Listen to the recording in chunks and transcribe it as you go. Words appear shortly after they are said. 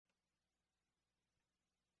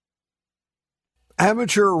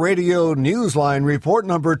Amateur Radio Newsline report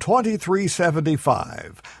number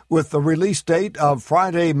 2375 with the release date of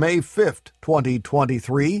Friday, May 5th,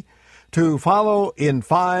 2023, to follow in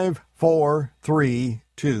 5, 4, 3,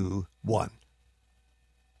 2, 1.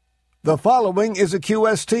 The following is a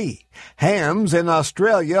QST. Hams in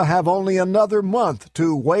Australia have only another month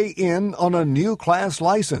to weigh in on a new class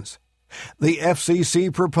license. The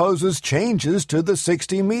FCC proposes changes to the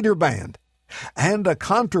 60-meter band. And a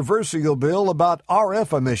controversial bill about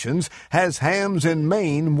RF emissions has hams in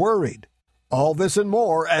Maine worried. All this and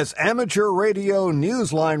more as Amateur Radio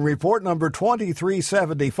Newsline report number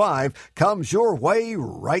 2375 comes your way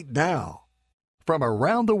right now. From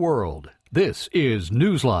around the world, this is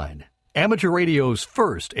Newsline, Amateur Radio's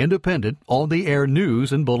first independent on-the-air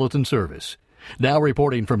news and bulletin service. Now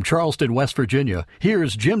reporting from Charleston, West Virginia,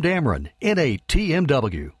 here's Jim Dameron in a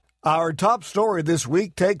TMW. Our top story this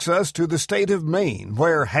week takes us to the state of Maine,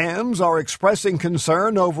 where hams are expressing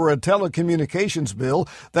concern over a telecommunications bill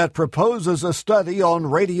that proposes a study on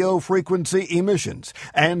radio frequency emissions.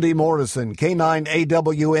 Andy Morrison,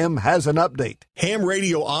 K9AWM, has an update. Ham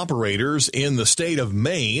radio operators in the state of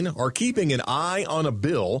Maine are keeping an eye on a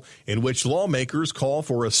bill in which lawmakers call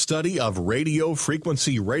for a study of radio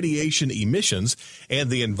frequency radiation emissions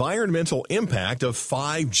and the environmental impact of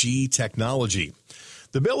 5G technology.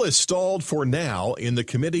 The bill is stalled for now in the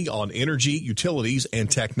Committee on Energy, Utilities,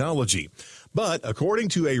 and Technology. But according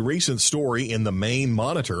to a recent story in the Maine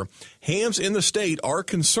Monitor, hams in the state are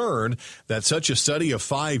concerned that such a study of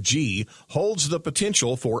 5G holds the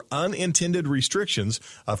potential for unintended restrictions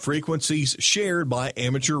of frequencies shared by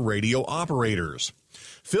amateur radio operators.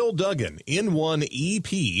 Phil Duggan,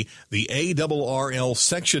 N1EP, the ARRL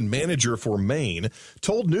section manager for Maine,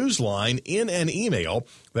 told Newsline in an email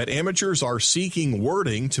that amateurs are seeking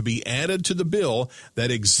wording to be added to the bill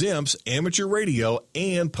that exempts amateur radio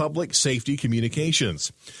and public safety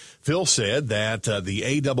communications. Phil said that the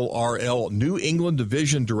ARRL New England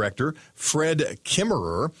Division Director, Fred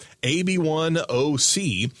Kimmerer,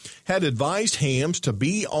 AB1OC, had advised hams to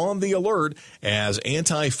be on the alert as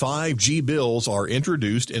anti-5G bills are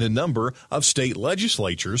introduced in a number of state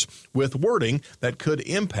legislatures with wording that could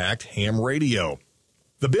impact ham radio.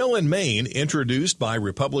 The bill in Maine, introduced by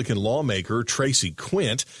Republican lawmaker Tracy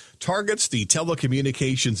Quint, targets the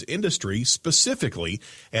telecommunications industry specifically,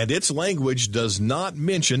 and its language does not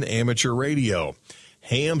mention amateur radio.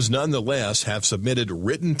 Hams nonetheless have submitted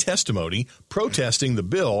written testimony protesting the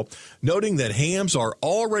bill, noting that hams are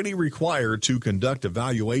already required to conduct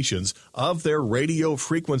evaluations of their radio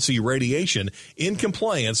frequency radiation in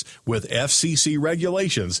compliance with FCC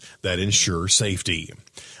regulations that ensure safety.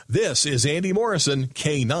 This is Andy Morrison,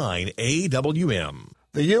 K9AWM.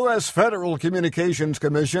 The U.S. Federal Communications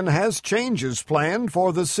Commission has changes planned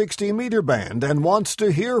for the 60-meter band and wants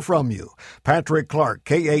to hear from you. Patrick Clark,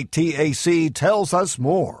 K8TAC, tells us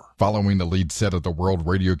more. Following the lead set at the World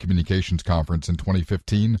Radio Communications Conference in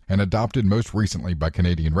 2015 and adopted most recently by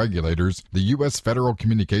Canadian regulators, the U.S. Federal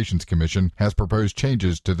Communications Commission has proposed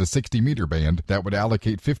changes to the 60-meter band that would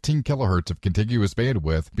allocate 15 kilohertz of contiguous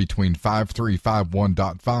bandwidth between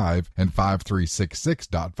 5351.5 and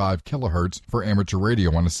 5366.5 kilohertz for amateur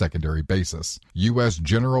radio on a secondary basis. U.S.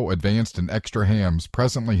 General, Advanced, and Extra hams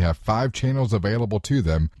presently have 5 channels available to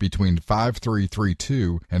them between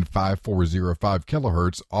 5332 and 5405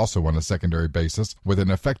 kilohertz, also on a secondary basis, with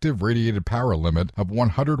an effective radiated power limit of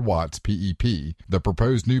 100 watts PEP. The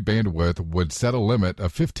proposed new bandwidth would set a limit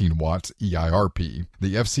of 15 watts EIRP.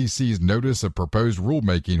 The FCC's notice of proposed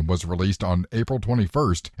rulemaking was released on April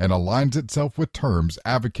 21st and aligns itself with terms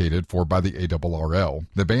advocated for by the ARRL.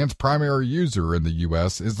 The band's primary user in the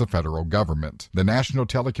U.S. is the federal government. The National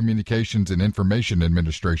Telecommunications and Information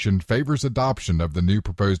Administration favors adoption of the new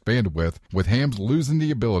proposed bandwidth, with hams losing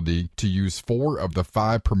the ability to use 4 of the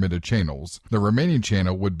 5 permitted channels. The remaining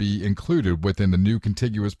channel would be included within the new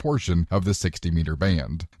contiguous portion of the 60-meter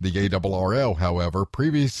band. The ARRL, however,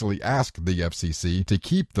 previously asked the FCC to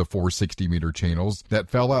keep the 4 60-meter channels that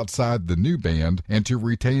fell outside the new band and to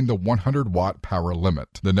retain the 100-watt power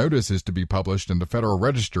limit. The notice is to be published in the Federal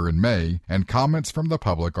Register in May, and comments from the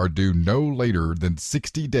public are due no later than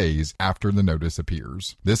 60 days after the notice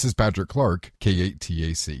appears. This is Patrick Clark,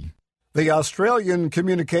 K8TAC. The Australian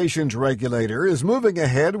communications regulator is moving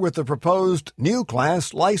ahead with the proposed new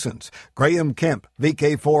class license. Graham Kemp,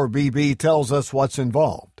 VK4BB, tells us what's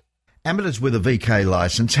involved. Amateurs with a VK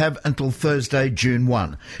licence have until Thursday, June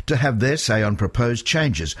 1, to have their say on proposed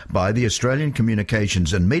changes by the Australian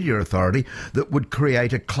Communications and Media Authority that would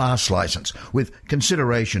create a class licence, with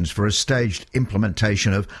considerations for a staged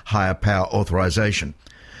implementation of higher power authorisation.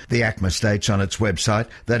 The ACMA states on its website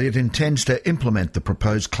that it intends to implement the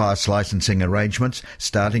proposed class licensing arrangements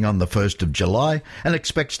starting on the 1st of July and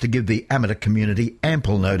expects to give the amateur community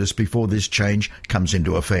ample notice before this change comes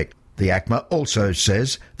into effect. The ACMA also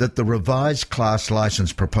says that the revised class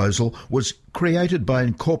licence proposal was created by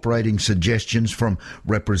incorporating suggestions from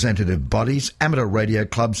representative bodies, amateur radio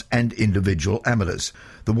clubs and individual amateurs.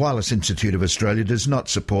 The Wireless Institute of Australia does not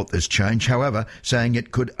support this change, however, saying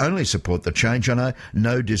it could only support the change on a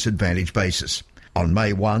no disadvantage basis. On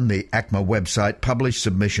May 1, the ACMA website published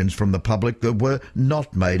submissions from the public that were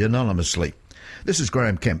not made anonymously. This is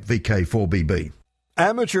Graham Kemp, VK4BB.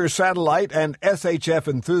 Amateur satellite and SHF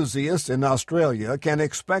enthusiasts in Australia can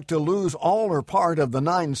expect to lose all or part of the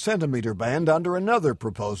 9-centimetre band under another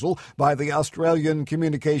proposal by the Australian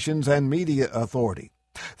Communications and Media Authority.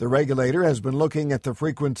 The regulator has been looking at the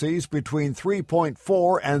frequencies between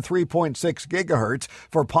 3.4 and 3.6 gigahertz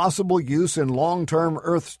for possible use in long-term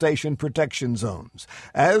Earth station protection zones.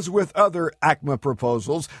 As with other ACMA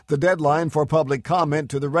proposals, the deadline for public comment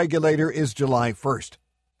to the regulator is July 1st.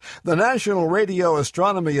 The National Radio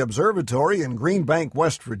Astronomy Observatory in Green Bank,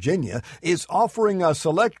 West Virginia, is offering a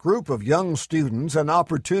select group of young students an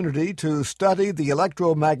opportunity to study the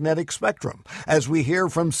electromagnetic spectrum, as we hear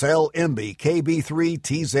from Sel Imby,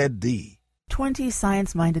 KB3TZD. 20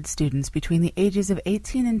 science-minded students between the ages of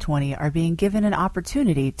 18 and 20 are being given an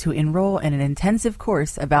opportunity to enroll in an intensive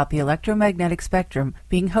course about the electromagnetic spectrum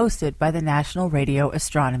being hosted by the National Radio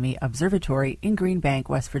Astronomy Observatory in Green Bank,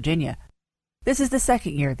 West Virginia. This is the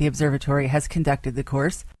second year the observatory has conducted the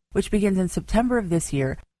course, which begins in September of this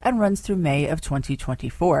year and runs through May of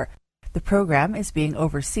 2024. The program is being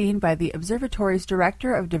overseen by the observatory's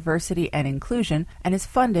Director of Diversity and Inclusion and is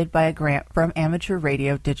funded by a grant from Amateur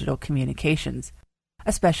Radio Digital Communications.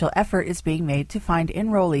 A special effort is being made to find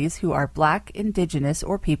enrollees who are Black, Indigenous,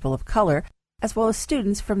 or people of color, as well as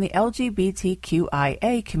students from the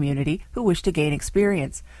LGBTQIA community who wish to gain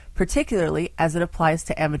experience, particularly as it applies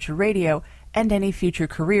to amateur radio and any future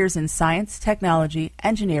careers in science, technology,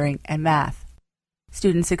 engineering, and math.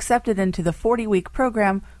 Students accepted into the 40-week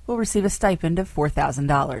program will receive a stipend of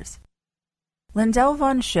 $4,000. Lindell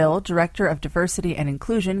Von Schill, Director of Diversity and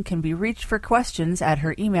Inclusion, can be reached for questions at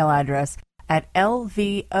her email address at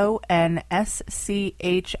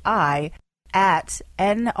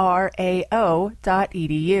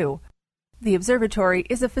lvonschi@nrao.edu. The observatory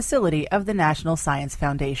is a facility of the National Science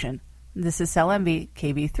Foundation. This is Sel Imby,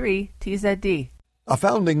 KB3TZD. A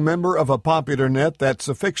founding member of a popular net that's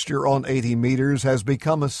a fixture on 80 meters has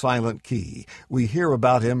become a silent key. We hear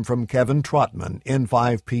about him from Kevin Trotman,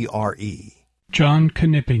 N5PRE. John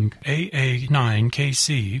Knipping,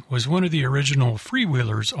 AA9KC, was one of the original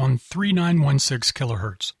freewheelers on 3916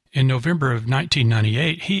 kHz. In November of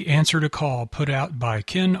 1998, he answered a call put out by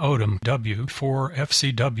Ken Odom,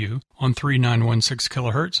 W4FCW, on 3916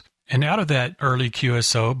 kHz. And out of that early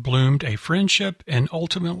QSO bloomed a friendship and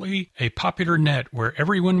ultimately a popular net where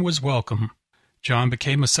everyone was welcome. John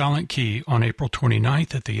became a silent key on April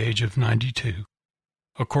 29th at the age of 92.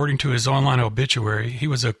 According to his online obituary, he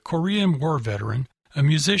was a Korean War veteran, a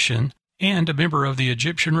musician, and a member of the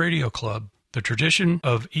Egyptian Radio Club. The tradition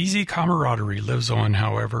of easy camaraderie lives on,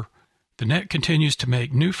 however. The net continues to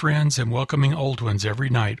make new friends and welcoming old ones every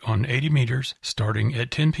night on 80 meters starting at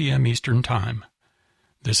 10 p.m. Eastern Time.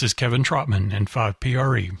 This is Kevin Trotman,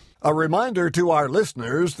 N5PRE. A reminder to our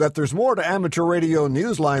listeners that there's more to Amateur Radio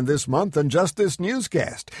Newsline this month than just this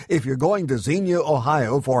newscast. If you're going to Xenia,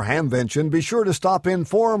 Ohio for Hamvention, be sure to stop in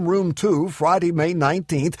Forum Room 2 Friday, May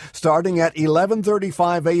 19th, starting at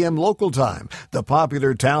 11:35 a.m. local time. The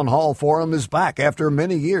popular Town Hall Forum is back after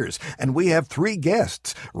many years, and we have 3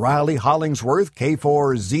 guests. Riley Hollingsworth,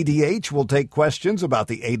 K4ZDH, will take questions about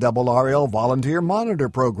the ARRL Volunteer Monitor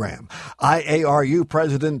Program. IARU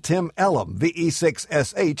President Tim Elam,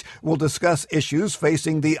 VE6SH, will discuss issues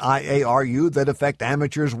facing the IARU that affect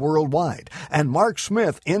amateurs worldwide. And Mark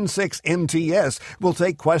Smith, N6MTS, will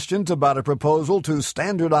take questions about a proposal to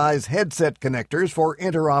standardize headset connectors for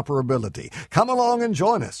interoperability. Come along and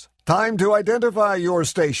join us. Time to identify your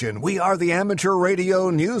station. We are the Amateur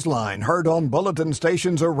Radio Newsline, heard on bulletin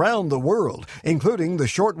stations around the world, including the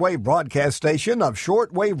shortwave broadcast station of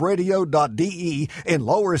shortwaveradio.de in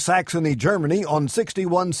Lower Saxony, Germany on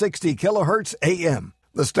 6160 kHz AM.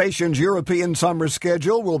 The station's European summer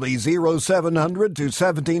schedule will be 0700 to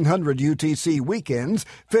 1700 UTC weekends,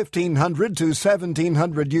 1500 to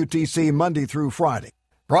 1700 UTC Monday through Friday.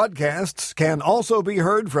 Broadcasts can also be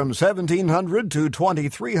heard from 1700 to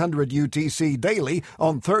 2300 UTC daily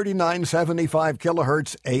on 3975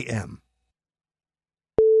 kHz AM.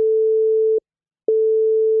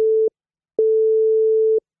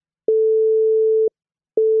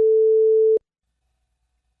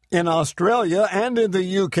 In Australia and in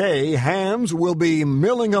the UK, hams will be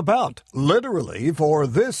milling about, literally, for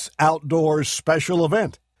this outdoor special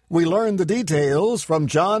event. We learn the details from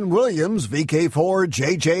John Williams,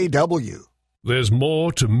 VK4JJW. There's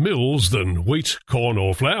more to mills than wheat, corn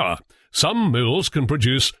or flour. Some mills can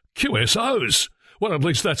produce QSOs. Well, at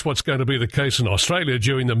least that's what's going to be the case in Australia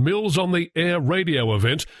during the Mills on the Air radio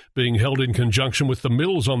event being held in conjunction with the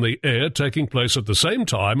Mills on the Air taking place at the same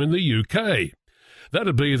time in the UK.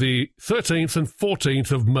 That'd be the 13th and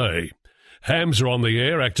 14th of May. Hams are on the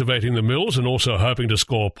air activating the mills and also hoping to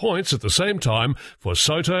score points at the same time for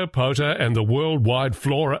Soto, Pota and the worldwide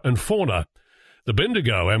flora and fauna. The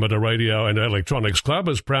Bendigo Amateur Radio and Electronics Club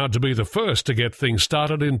is proud to be the first to get things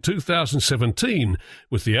started in 2017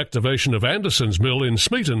 with the activation of Anderson's Mill in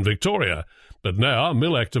Smeaton, Victoria. But now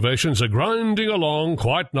mill activations are grinding along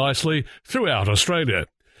quite nicely throughout Australia.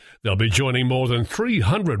 They'll be joining more than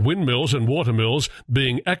 300 windmills and watermills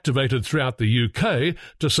being activated throughout the UK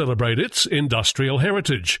to celebrate its industrial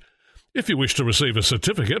heritage. If you wish to receive a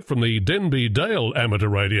certificate from the Denby Dale Amateur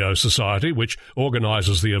Radio Society, which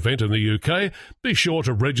organises the event in the UK, be sure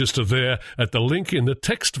to register there at the link in the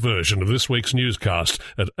text version of this week's newscast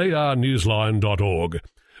at arnewsline.org.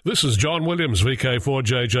 This is John Williams,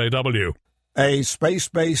 VK4JJW. A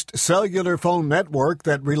space-based cellular phone network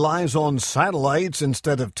that relies on satellites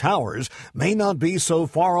instead of towers may not be so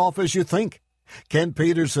far off as you think. Kent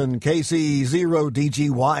Peterson,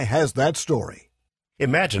 KC0DGY, has that story.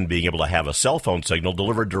 Imagine being able to have a cell phone signal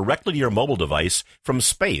delivered directly to your mobile device from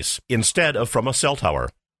space instead of from a cell tower.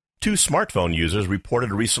 2 smartphone users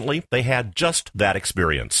reported recently they had just that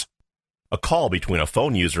experience. A call between a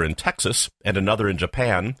phone user in Texas and another in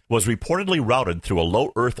Japan was reportedly routed through a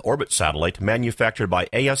low Earth orbit satellite manufactured by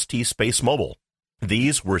AST Space Mobile.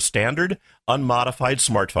 These were standard, unmodified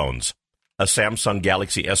smartphones, a Samsung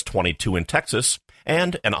Galaxy S22 in Texas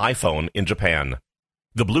and an iPhone in Japan.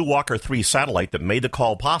 The Blue Walker 3 satellite that made the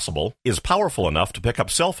call possible is powerful enough to pick up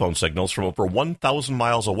cell phone signals from over 1,000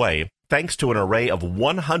 miles away thanks to an array of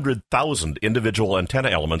 100,000 individual antenna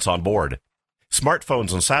elements on board.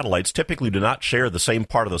 Smartphones and satellites typically do not share the same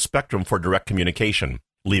part of the spectrum for direct communication,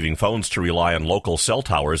 leaving phones to rely on local cell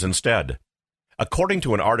towers instead. According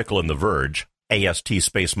to an article in The Verge, AST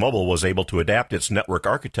Space Mobile was able to adapt its network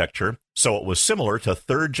architecture so it was similar to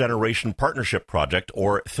Third Generation Partnership Project,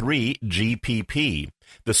 or 3GPP,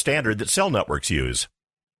 the standard that cell networks use.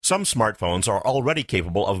 Some smartphones are already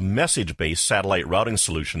capable of message-based satellite routing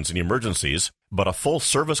solutions in emergencies, but a full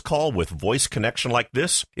service call with voice connection like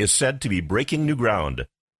this is said to be breaking new ground.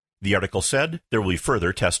 The article said there will be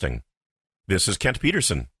further testing. This is Kent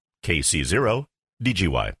Peterson,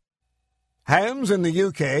 KC0DGY. Hams in the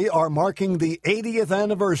UK are marking the 80th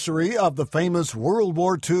anniversary of the famous World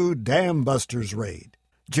War II Dam Busters raid.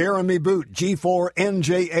 Jeremy Boot,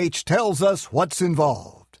 G4NJH, tells us what's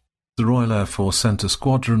involved. The Royal Air Force sent a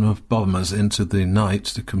squadron of bombers into the night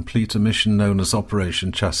to complete a mission known as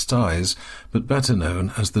Operation Chastise, but better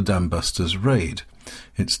known as the Dam Busters Raid.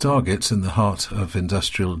 Its targets in the heart of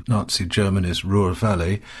industrial Nazi Germany's Ruhr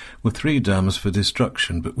Valley were 3 dams for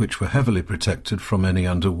destruction, but which were heavily protected from any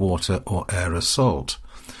underwater or air assault.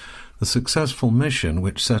 The successful mission,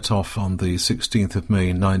 which set off on the 16th of May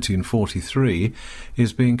 1943,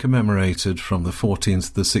 is being commemorated from the 14th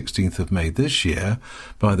to the 16th of May this year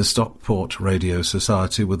by the Stockport Radio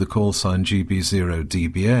Society with the call sign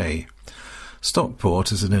GB0DBA.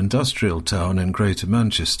 Stockport is an industrial town in Greater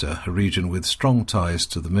Manchester, a region with strong ties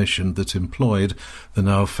to the mission that employed the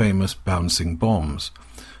now famous bouncing bombs.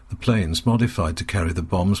 The planes modified to carry the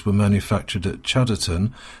bombs were manufactured at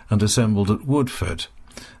Chadderton and assembled at Woodford.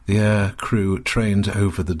 The air crew trained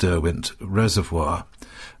over the Derwent Reservoir.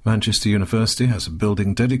 Manchester University has a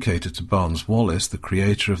building dedicated to Barnes Wallis, the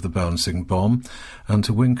creator of the bouncing bomb, and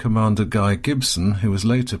to Wing Commander Guy Gibson, who was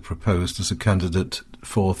later proposed as a candidate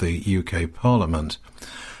for the UK Parliament.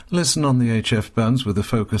 Listen on the HF bands with a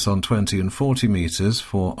focus on 20 and 40 metres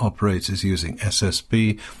for operators using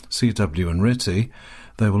SSB, CW and RTTY.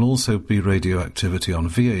 There will also be radio activity on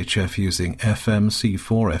VHF using FM,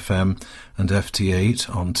 C4 FM and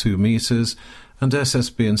FT8 on 2 metres, and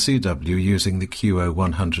SSB and CW using the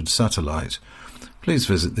QO100 satellite. Please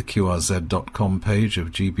visit the QRZ.com page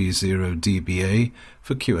of GB0DBA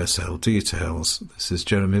for QSL details. This is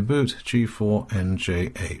Jeremy Boot,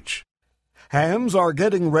 G4NJH. Hams are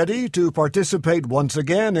getting ready to participate once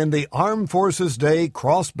again in the Armed Forces Day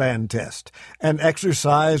Crossband Test, an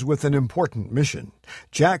exercise with an important mission.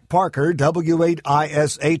 Jack Parker,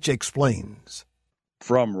 W8ISH, explains.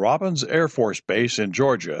 From Robins Air Force Base in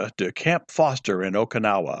Georgia to Camp Foster in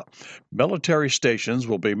Okinawa, military stations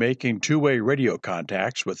will be making two-way radio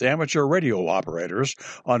contacts with amateur radio operators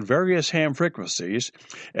on various ham frequencies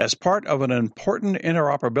as part of an important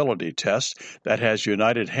interoperability test that has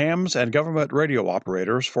united hams and government radio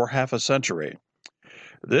operators for half a century.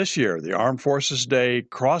 This year, the Armed Forces Day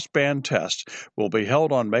cross-band test will be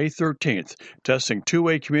held on May 13th, testing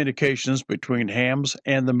two-way communications between hams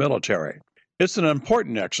and the military. It's an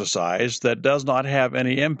important exercise that does not have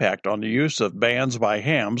any impact on the use of bands by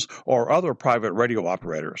hams or other private radio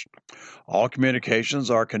operators. All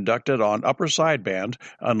communications are conducted on upper sideband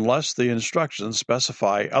unless the instructions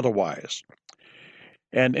specify otherwise.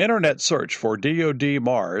 An internet search for DoD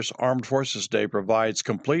Mars Armed Forces Day provides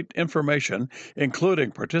complete information,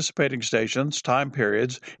 including participating stations, time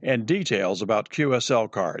periods, and details about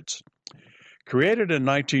QSL cards. Created in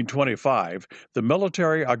 1925, the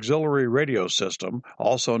Military Auxiliary Radio System,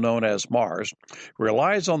 also known as MARS,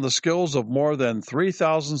 relies on the skills of more than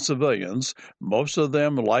 3,000 civilians, most of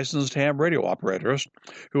them licensed ham radio operators,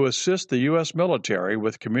 who assist the U.S. military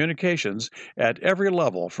with communications at every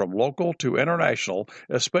level from local to international,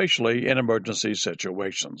 especially in emergency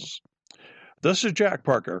situations. This is Jack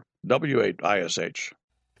Parker, W8ISH.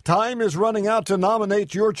 Time is running out to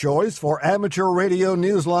nominate your choice for Amateur Radio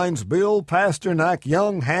Newsline's Bill Pasternak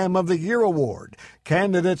Young Ham of the Year Award.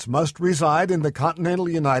 Candidates must reside in the continental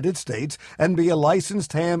United States and be a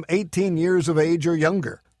licensed ham 18 years of age or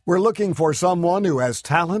younger. We're looking for someone who has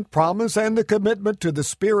talent, promise, and a commitment to the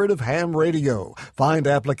spirit of ham radio. Find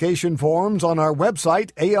application forms on our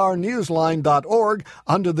website, arnewsline.org,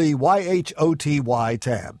 under the YHOTY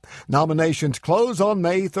tab. Nominations close on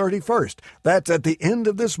May 31st. That's at the end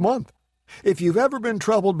of this month. If you've ever been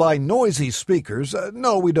troubled by noisy speakers,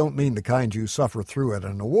 no, we don't mean the kind you suffer through at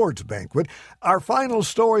an awards banquet, our final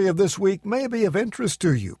story of this week may be of interest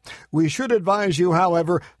to you. We should advise you,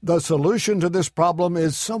 however, the solution to this problem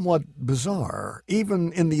is somewhat bizarre,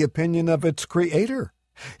 even in the opinion of its creator.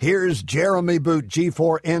 Here's Jeremy Boot,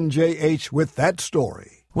 G4NJH, with that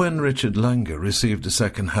story. When Richard Langer received a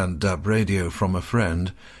second-hand DAB radio from a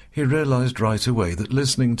friend, he realized right away that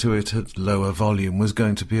listening to it at lower volume was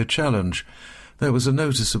going to be a challenge. There was a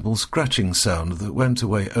noticeable scratching sound that went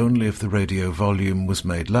away only if the radio volume was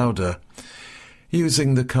made louder.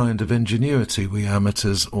 Using the kind of ingenuity we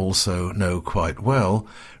amateurs also know quite well,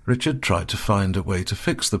 Richard tried to find a way to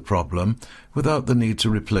fix the problem without the need to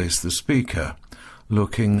replace the speaker.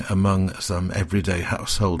 Looking among some everyday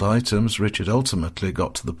household items, Richard ultimately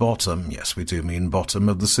got to the bottom, yes, we do mean bottom,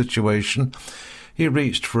 of the situation. He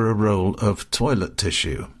reached for a roll of toilet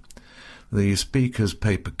tissue. The speaker's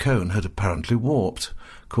paper cone had apparently warped,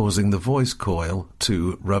 causing the voice coil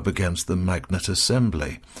to rub against the magnet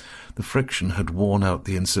assembly. The friction had worn out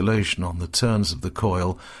the insulation on the turns of the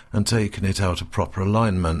coil and taken it out of proper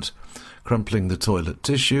alignment. Crumpling the toilet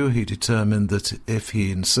tissue, he determined that if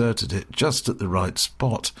he inserted it just at the right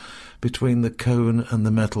spot between the cone and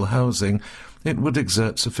the metal housing, it would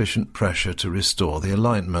exert sufficient pressure to restore the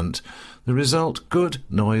alignment. The result, good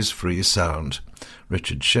noise-free sound.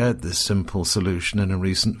 Richard shared this simple solution in a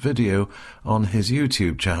recent video on his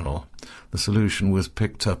YouTube channel. The solution was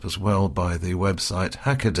picked up as well by the website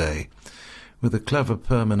Hackaday. With a clever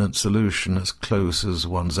permanent solution as close as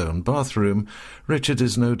one's own bathroom, Richard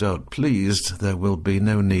is no doubt pleased there will be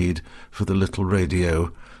no need for the little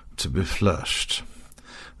radio to be flushed.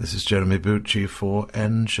 This is Jeremy Bucci for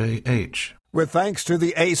NJH. With thanks to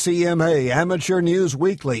the ACMA, Amateur News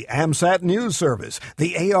Weekly, AMSAT News Service,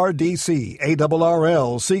 the ARDC,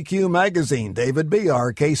 ARRL, CQ Magazine, David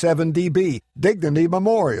BR, K7DB, Dignity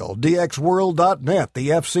Memorial, DXWorld.net, the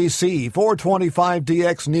FCC,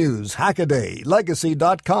 425DX News, Hackaday,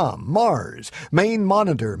 Legacy.com, Mars, Maine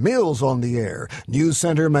Monitor, Mills on the Air, News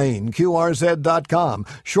Center Maine, QRZ.com,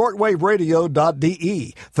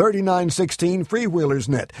 ShortwaveRadio.de, 3916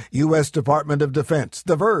 FreeWheelersNet, U.S. Department of Defense,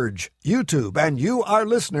 The Verge, YouTube, and you, our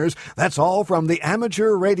listeners, that's all from the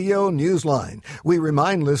Amateur Radio Newsline. We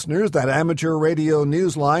remind listeners that Amateur Radio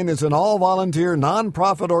Newsline is an all-volunteer,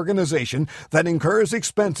 non-profit organization that incurs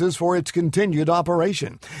expenses for its continued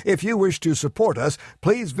operation. If you wish to support us,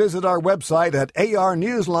 please visit our website at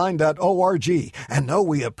arnewsline.org, and know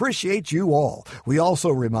we appreciate you all. We also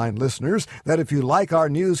remind listeners that if you like our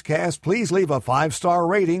newscast, please leave a 5-star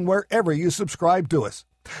rating wherever you subscribe to us.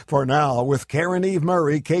 For now, with Karen Eve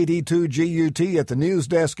Murray, KD2GUT at the news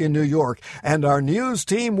desk in New York, and our news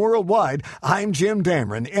team worldwide, I'm Jim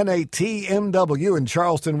Dameron, NATMW in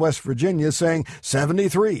Charleston, West Virginia, saying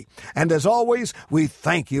 73. And as always, we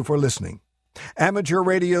thank you for listening. Amateur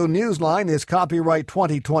Radio Newsline is copyright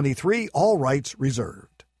 2023, all rights reserved.